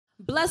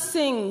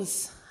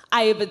Blessings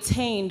I have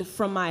attained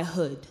from my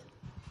hood.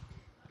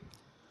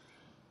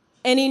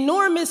 An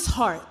enormous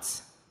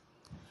heart,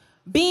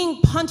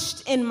 being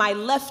punched in my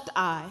left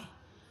eye,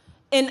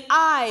 an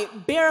eye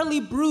barely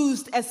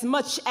bruised as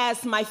much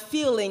as my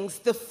feelings,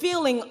 the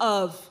feeling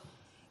of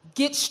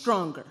get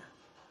stronger.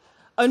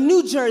 A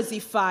New Jersey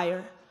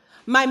fire,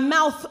 my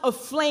mouth of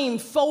flame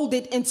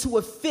folded into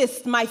a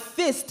fist, my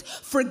fist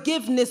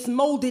forgiveness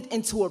molded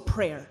into a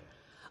prayer.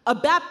 A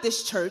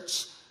Baptist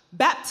church,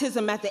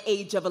 baptism at the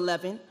age of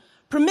 11,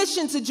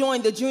 permission to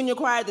join the junior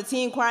choir, the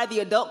teen choir, the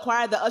adult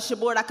choir, the usher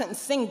board. I couldn't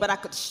sing, but I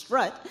could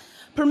strut.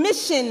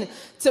 Permission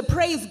to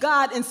praise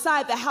God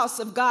inside the house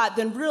of God,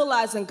 then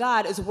realizing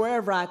God is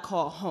wherever I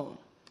call home.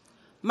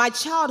 My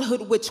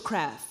childhood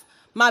witchcraft.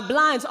 My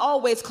blinds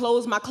always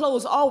closed, my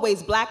clothes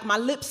always black, my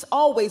lips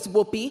always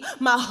whoopee,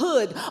 my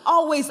hood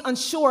always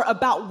unsure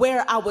about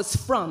where I was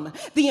from.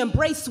 The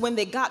embrace when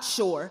they got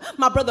sure.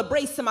 My brother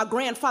Brace and my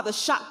grandfather's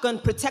shotgun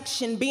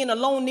protection. Being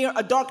alone near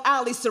a dark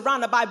alley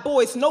surrounded by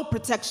boys, no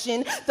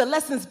protection. The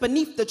lessons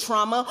beneath the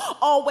trauma.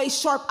 Always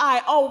sharp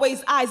eye,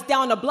 always eyes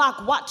down a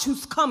block, watch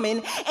who's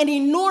coming. An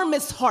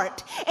enormous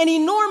heart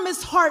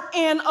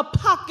and a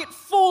pocket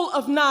full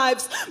of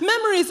knives.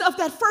 Memories of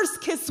that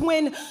first kiss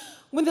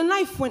when the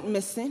knife went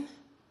missing,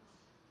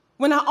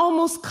 when I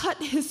almost cut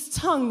his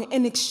tongue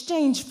in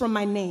exchange for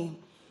my name,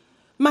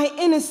 my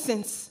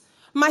innocence,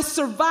 my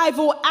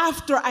survival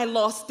after I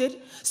lost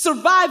it,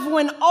 survival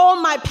in all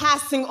my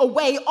passing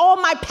away, all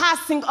my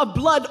passing of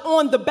blood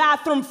on the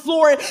bathroom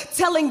floor,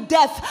 telling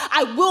death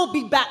I will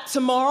be back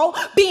tomorrow,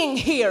 being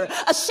here,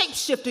 a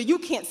shapeshifter, you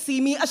can't see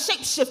me, a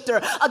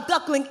shapeshifter, a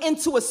duckling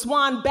into a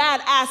swan,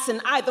 badass in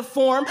either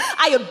form.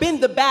 I have been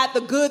the bad, the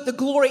good, the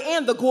glory,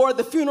 and the gore.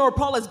 The funeral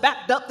parlor's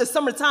backed up, the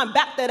summertime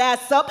back that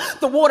ass up,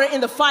 the water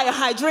in the fire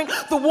hydrant,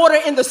 the water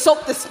in the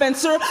soap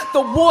dispenser,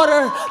 the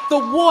water,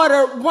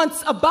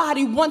 once a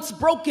body, once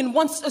broken,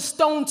 once a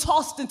stone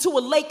tossed into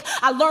a lake.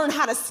 I learned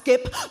how to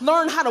skip,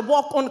 learn how to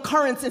walk on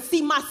currents and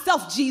see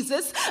myself,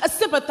 Jesus, a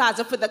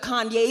sympathizer for the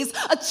Kanyes,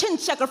 a chin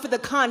checker for the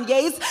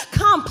Kanyes,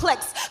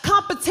 complex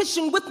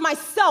competition with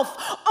myself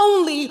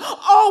only,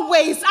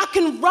 always. I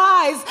can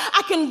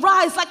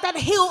rise like that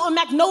hill of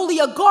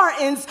Magnolia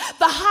Gardens,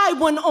 the high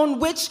one on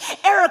which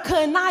Erica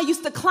and I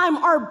used to climb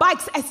our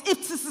bikes as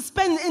if to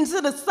suspend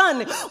into the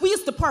sun. We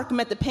used to park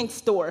them at the Pink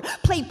store,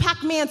 play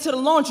Pac-Man till the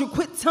laundry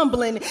quit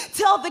tumbling,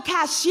 tell the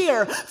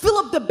cashier, fill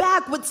up the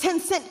bag with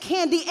 10-cent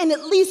candy, and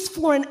at least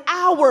for an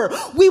hour,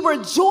 we were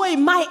joy,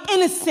 my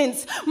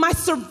innocence, my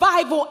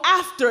survival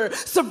after,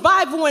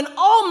 survival in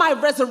all my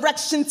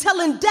resurrection,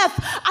 telling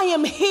death, I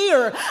am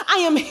here, I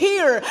am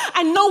here.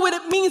 I know what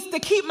it means to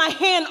keep my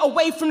hand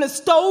away from the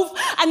stove.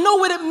 I know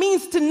what it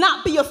means to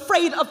not be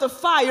afraid of the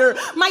fire.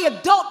 My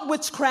adult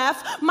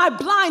witchcraft, my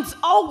blinds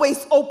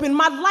always open,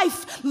 my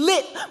life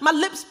lit, my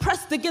lips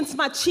pressed against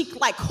my cheek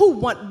like who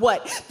want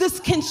what? This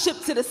kinship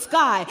to the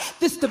sky,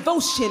 this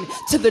devotion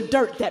to the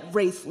dirt that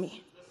raised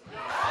me.